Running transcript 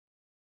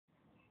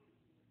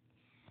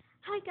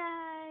Hi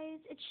guys,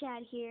 it's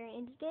Shad here,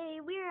 and today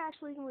we are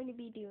actually going to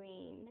be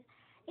doing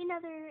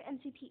another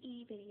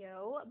MCPE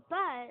video,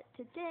 but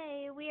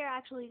today we are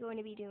actually going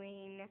to be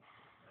doing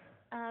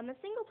a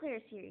single player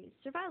series,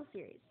 survival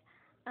series.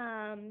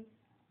 Um,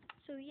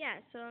 so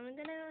I'm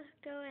gonna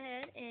go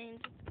ahead and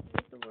just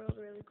create the world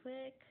really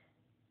quick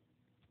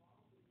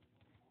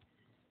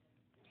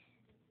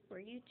for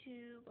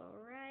YouTube.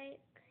 Alright,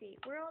 create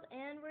world,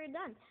 and we're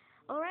done.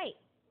 Alright,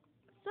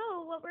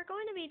 so what we're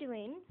going to be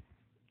doing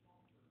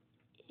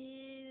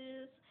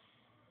is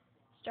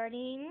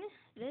starting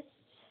this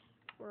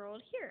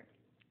world here.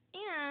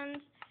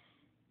 And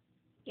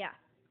yeah,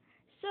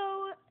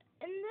 so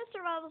in this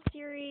survival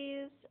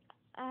series,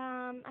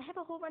 I have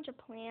a whole bunch of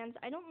plans.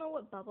 I don't know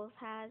what Bubbles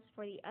has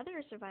for the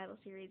other survival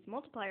series,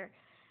 multiplayer,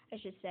 I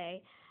should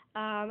say.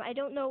 I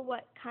don't know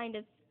what kind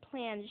of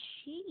plans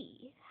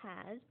she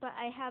has, but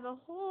I have a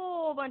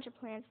whole bunch of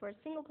plans for a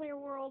single player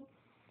world,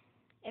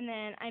 and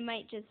then I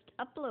might just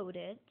upload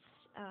it.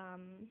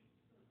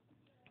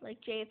 Like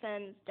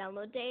JFN's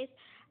download days.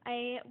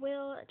 I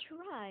will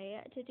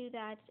try to do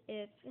that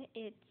if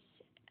it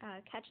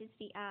catches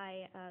the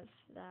eye of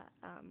the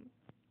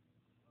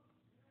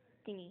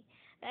thingy.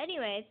 But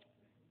anyways,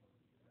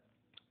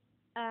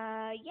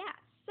 yeah.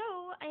 So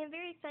I am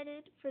very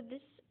excited for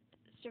this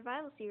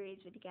survival series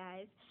with you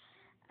guys.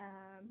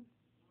 Um,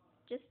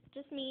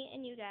 just me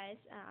and you guys.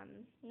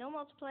 No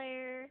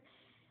multiplayer,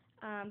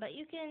 but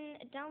you can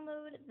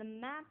download the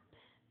map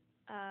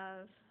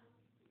of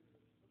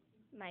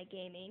my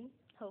gaming,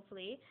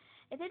 hopefully.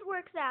 If it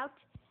works out,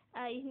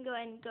 you can go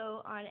ahead and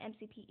go on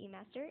MCPE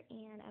Master,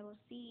 and I will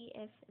see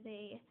if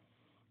they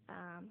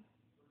um,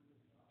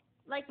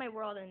 like my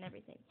world and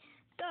everything.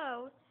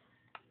 So,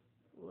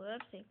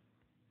 whoopsie.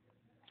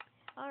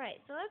 Alright,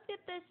 so let's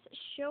get this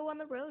show on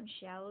the road,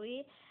 shall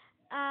we?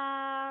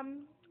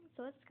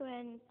 So let's go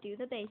ahead and do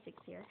the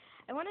basics here.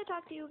 I want to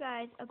talk to you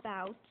guys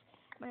about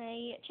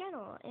my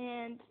channel,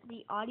 and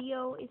the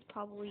audio is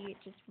probably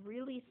just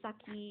really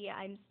sucky.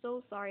 I'm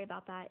so sorry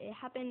about that. It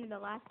happened in the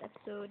last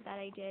episode that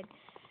I did,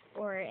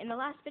 or in the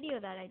last video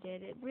that I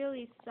did. It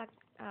really sucked.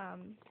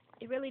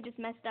 It really just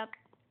messed up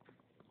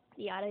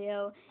the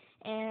audio,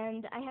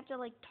 and I have to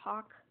like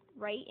talk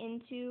right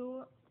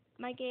into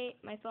my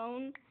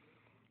phone,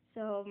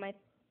 so my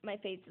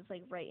face is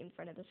like right in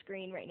front of the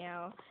screen right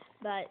now.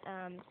 But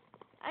I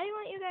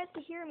want you guys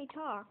to hear me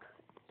talk.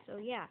 So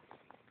yeah.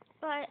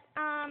 But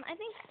I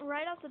think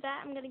right off the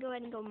bat, I'm gonna go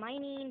ahead and go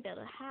mining, build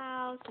a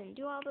house, and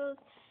do all those.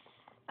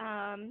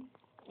 And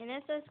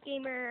SSJ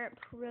Gamer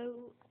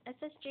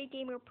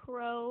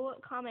Pro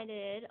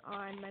commented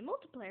on my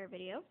multiplayer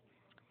video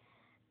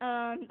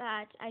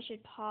that I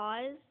should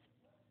pause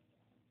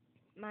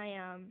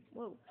my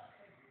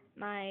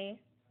my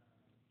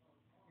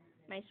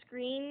my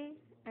screen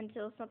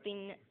until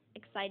something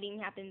exciting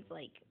happens,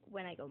 like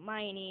when I go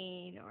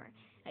mining or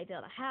I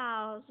build a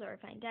house or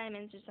find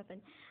diamonds or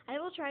something. I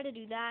will try to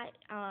do that.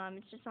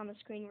 It's just on the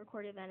screen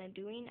recorder that I'm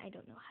doing. I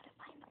don't know how to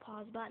find the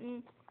pause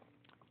button.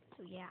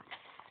 So yeah.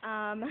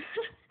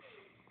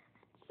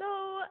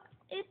 So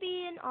it'd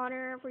be an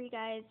honor for you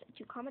guys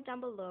to comment down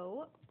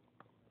below,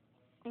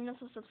 and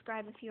also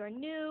subscribe if you are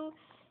new,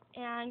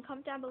 and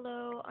comment down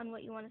below on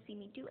what you want to see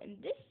me do in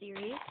this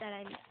series that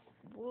I'm...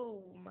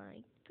 Whoa,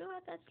 my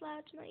god, that's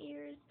loud to my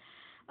ears.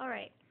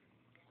 Alright.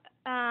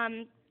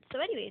 So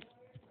anyways,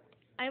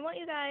 I want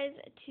you guys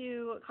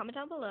to comment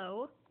down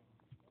below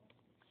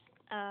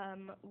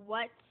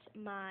what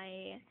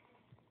my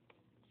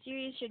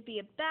series should be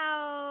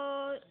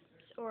about,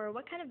 or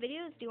what kind of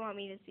videos do you want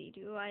me to see.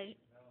 Do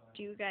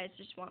you guys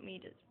just want me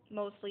to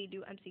mostly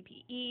do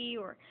MCPE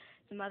or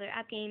some other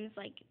app games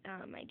like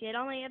I did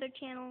on my other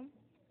channel?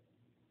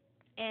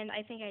 And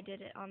I think I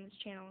did it on this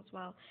channel as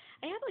well.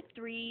 I have like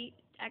three,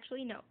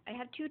 actually no, I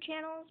have two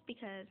channels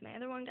because my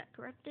other one got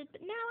corrupted,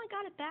 but now I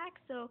got it back.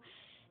 So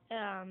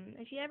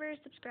if you ever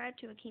subscribe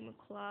to Akima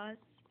Claus,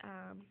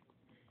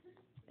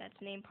 that's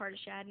named part of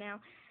Shad now,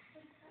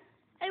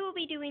 I will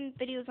be doing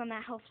videos on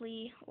that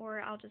hopefully,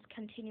 or I'll just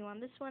continue on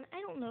this one. I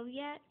don't know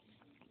yet,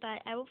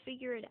 but I will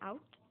figure it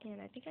out,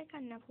 and I think I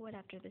got enough wood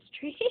after this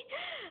tree.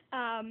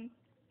 But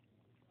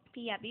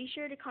yeah, be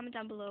sure to comment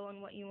down below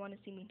on what you want to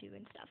see me do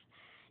and stuff,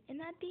 and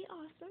that'd be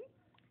awesome.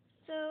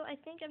 So I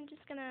think I'm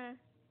just gonna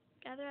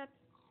gather up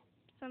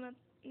some of...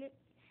 Nit,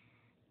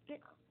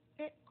 nit,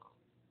 nit.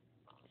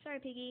 Sorry,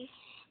 Piggy.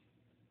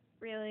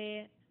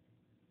 Really,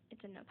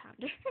 it's a no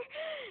pounder.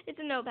 It's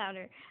a no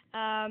pounder.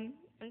 I'm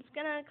just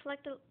gonna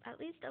collect at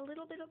least a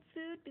little bit of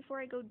food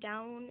before I go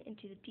down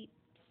into the deep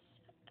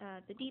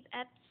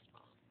eps.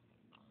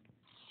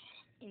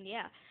 And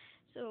yeah,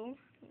 so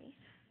let me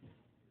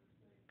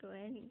go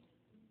ahead and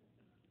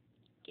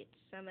get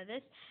some of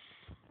this.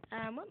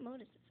 What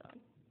mode is this on?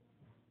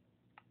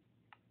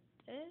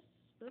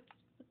 This. Oops.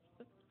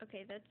 Oops.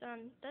 Okay, that's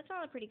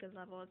on a pretty good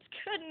level. It's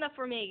good enough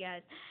for me,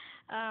 guys.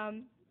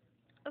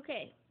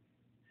 Okay.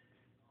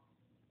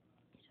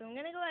 So I'm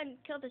gonna go ahead and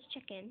kill this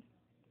chicken.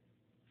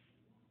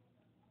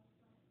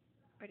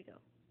 Where'd it go?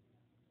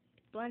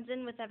 It blends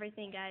in with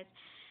everything, guys.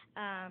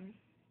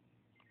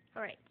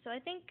 Alright, so I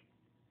think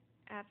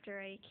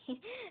after I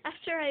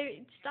after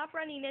I stop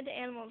running into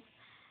animals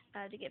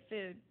to get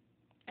food.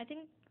 I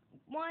think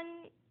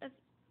one of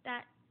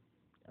that.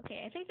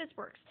 Okay, I think this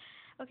works.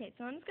 Okay,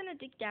 so I'm just gonna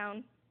dig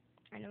down.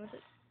 I know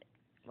this.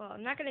 Well,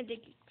 I'm not gonna dig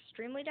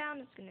extremely down.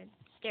 It's gonna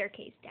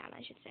staircase down,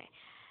 I should say.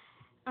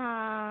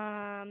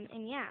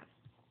 And yeah.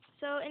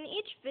 So in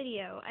each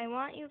video, I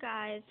want you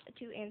guys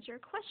to answer a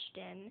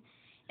question,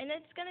 and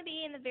it's gonna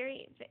be in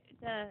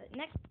the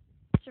next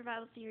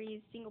survival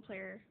series single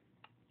player.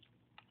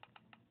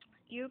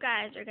 You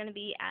guys are gonna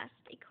be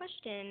asked a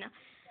question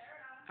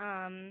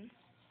on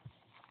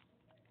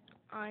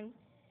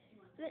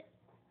the.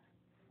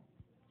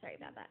 Sorry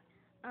about that.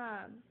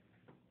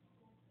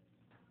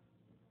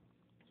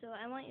 So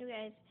I want you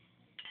guys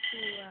to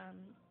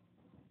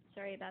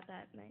sorry about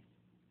that, my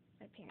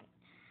parent.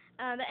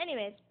 But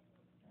anyways,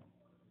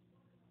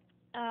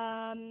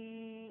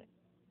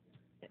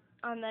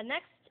 on the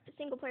next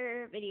single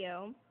player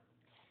video,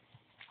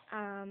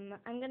 I'm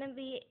gonna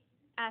be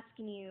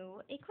asking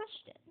you a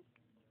question,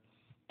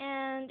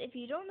 and if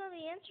you don't know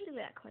the answer to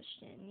that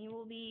question, you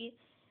will be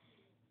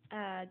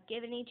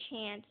given a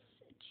chance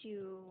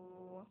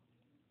to.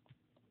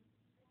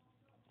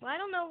 Well, I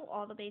don't know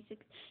all the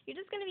basics. You're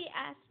just going to be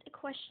asked a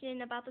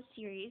question about the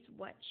series.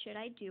 What should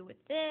I do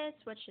with this?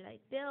 What should I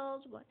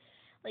build? What,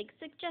 like,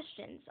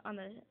 suggestions on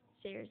the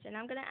series. And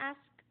I'm going to ask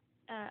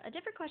a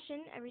different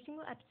question every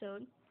single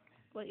episode.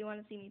 What you want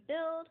to see me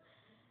build.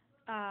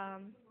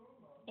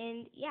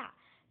 And yeah.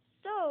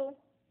 So,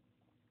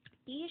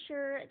 be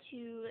sure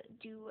to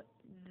do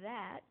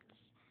that.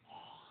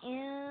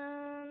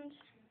 And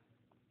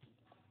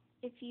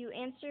if you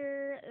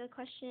answer the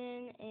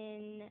question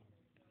in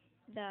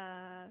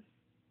the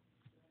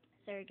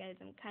sorry guys,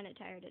 I'm kind of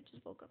tired. I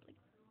just woke up like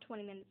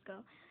 20 minutes ago.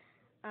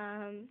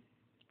 Is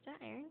that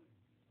iron?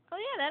 Oh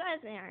yeah, that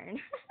is iron.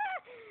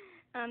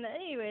 But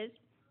anyways,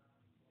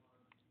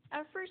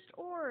 our first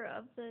ore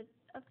of the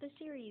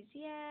series.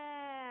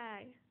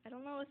 Yeah. I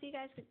don't know if you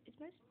guys could. Is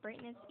my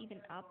brightness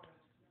even up?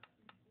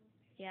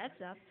 Yeah,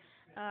 it's up.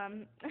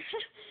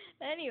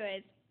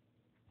 Anyways,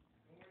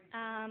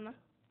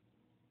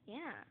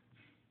 yeah.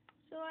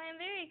 So I am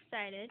very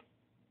excited.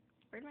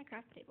 Where'd my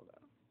craft table go?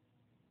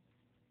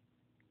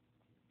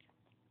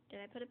 Did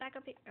I put it back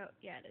up here? Oh,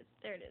 yeah, it is.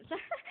 There it is.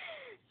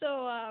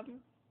 So,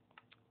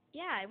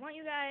 yeah, I want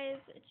you guys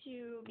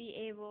to be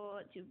able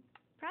to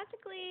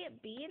practically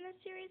be in this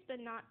series, but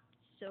not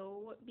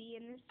so be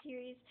in this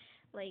series.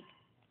 Like,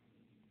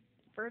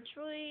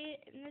 virtually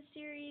in this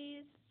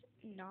series,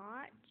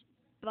 not.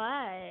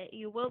 But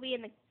you will be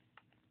in the.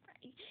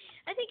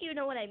 I think you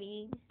know what I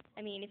mean.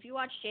 I mean, if you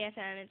watch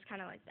JFM, it's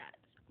kind of like that.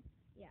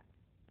 Yeah.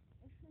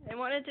 I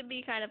want it to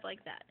be kind of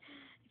like that,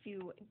 if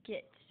you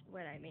get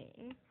what I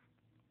mean.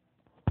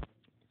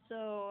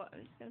 So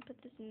I'm just gonna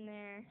put this in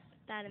there,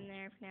 put that in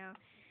there for now.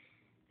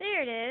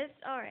 There it is.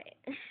 All right.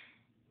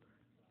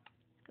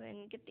 Go ahead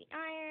and get the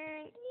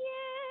iron.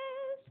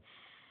 Yes.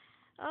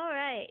 All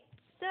right.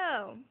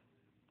 So,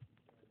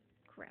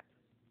 crap.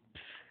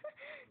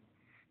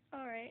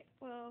 All right.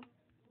 Well,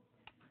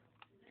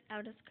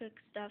 I'll just cook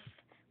stuff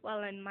while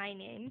I'm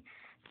mining.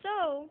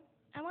 So,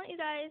 I want you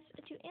guys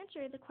to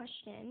answer the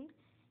question.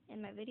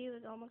 And my video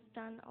is almost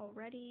done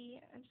already.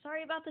 I'm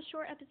sorry about the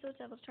short episodes.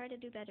 I will try to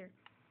do better.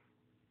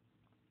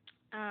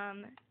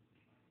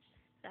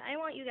 I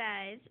want you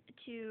guys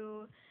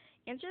to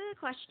answer the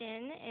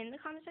question in the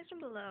comment section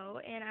below,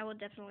 and I will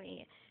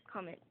definitely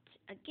comment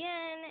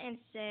again and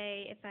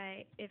say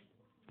if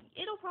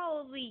it'll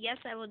probably yes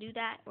I will do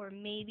that, or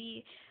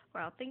maybe,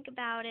 or I'll think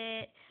about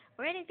it,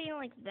 or anything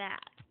like that.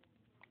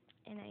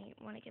 And I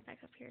want to get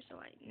back up here so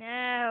I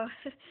know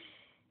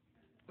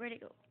where'd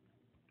it go?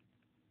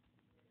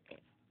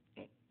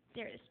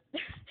 There it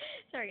is.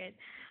 Sorry guys.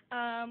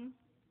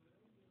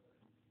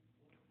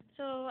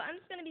 So I'm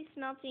just going to be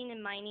smelting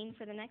and mining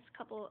for the next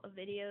couple of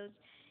videos,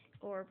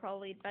 or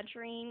probably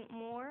adventuring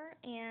more.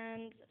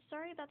 And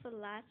sorry about the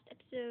last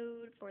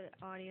episode for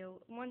the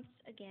audio once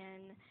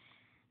again.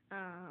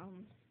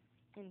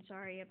 And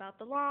sorry about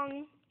the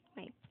long.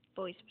 My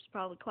voice was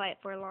probably quiet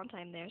for a long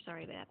time there.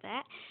 Sorry about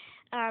that.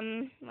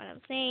 What I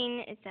was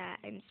saying is that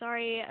I'm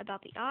sorry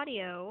about the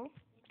audio.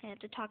 I have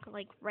to talk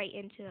like right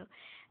into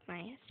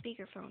my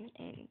speakerphone,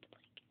 and like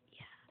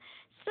yeah.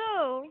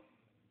 So.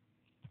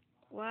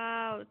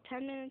 Wow,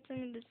 10 minutes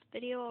into this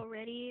video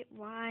already?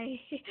 Why?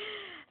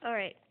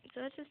 Alright, so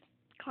let's just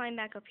climb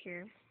back up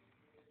here.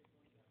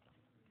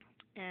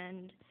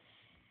 And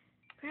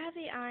grab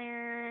the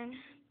iron,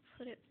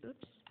 put it,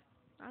 oops,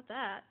 not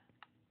that.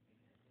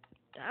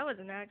 That was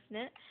an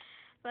accident.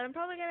 But I'm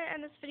probably going to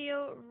end this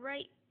video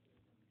right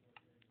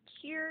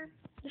here.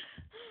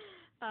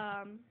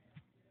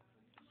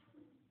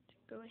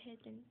 Go ahead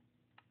and,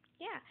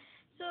 yeah.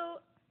 So,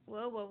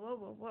 whoa, whoa, whoa,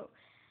 whoa, whoa.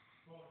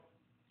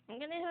 I'm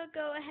going to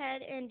go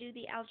ahead and do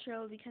the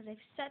outro because I've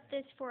set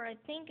this for, I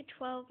think,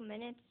 12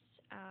 minutes.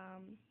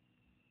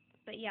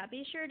 But yeah,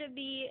 be sure to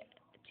be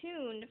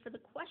tuned for the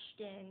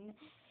question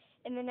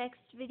in the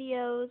next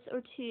videos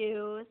or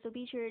two. So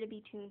be sure to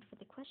be tuned for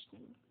the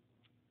question.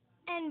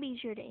 And be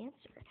sure to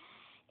answer.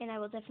 and I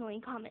will definitely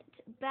comment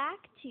back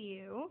to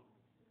you.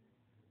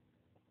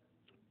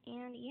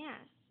 And yeah,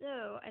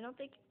 so I don't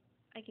think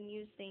I can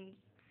use things.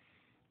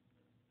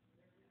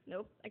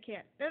 Nope, I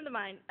can't. Never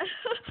mind.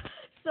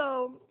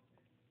 So,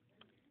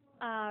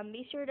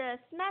 be sure to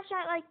smash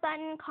that like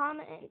button,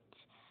 comment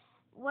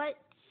what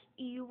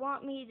you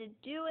want me to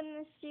do in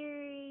this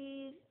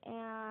series,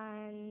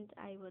 and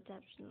I will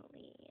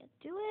definitely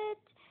do it.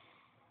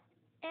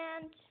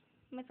 And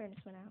my furnace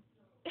went out.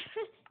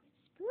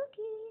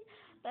 Spooky.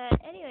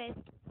 But anyways,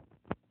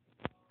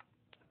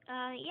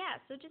 yeah,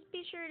 so just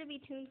be sure to be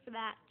tuned for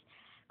that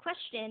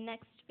question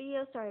next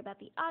video. Sorry about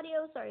the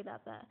audio. Sorry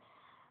about the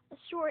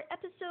short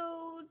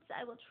episodes.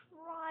 I will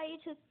try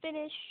to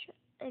finish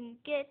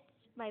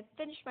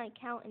my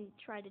account and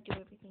try to do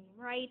everything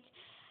right.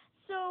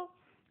 So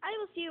I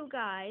will see you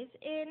guys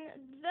in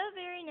the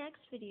very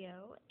next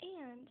video,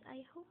 and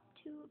I hope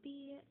to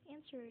be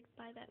answered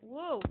by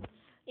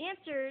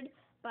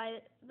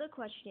the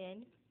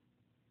question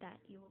that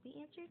you will be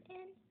answered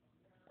in.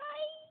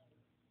 Bye.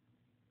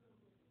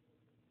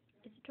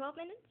 Is it 12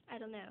 minutes? I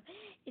don't know.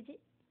 Is it?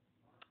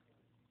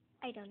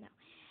 I don't know.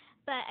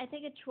 But I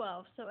think it's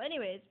 12. So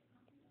anyways,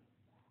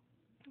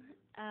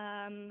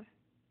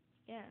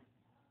 yeah.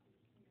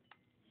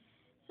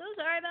 So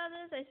sorry about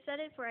this. I set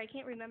it for I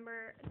can't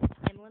remember the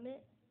time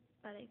limit,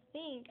 but I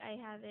think I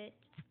have it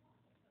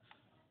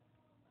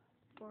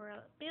for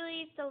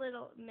Billy's the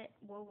Little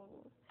Whoa, whoa,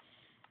 whoa.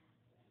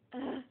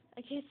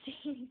 I can't see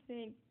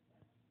anything.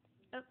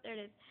 Oh, there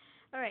it is.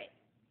 Alright,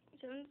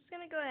 so I'm just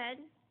going to go ahead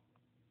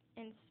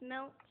and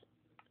smelt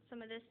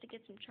some of this to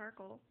get some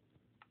charcoal.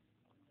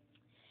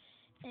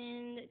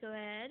 And go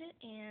ahead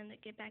and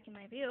get back in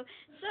my view.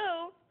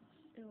 So,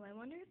 I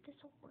wonder if this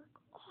will work.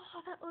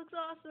 Oh, that looks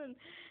awesome.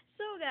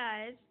 So,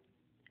 guys,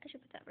 I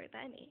should put that right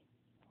by me.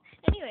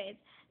 Anyways,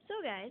 so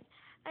guys,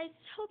 I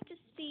hope to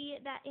see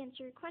that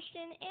answer your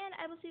question, and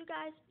I will see you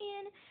guys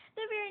in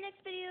the very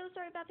next video.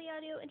 Sorry about the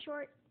audio in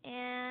short,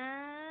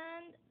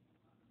 and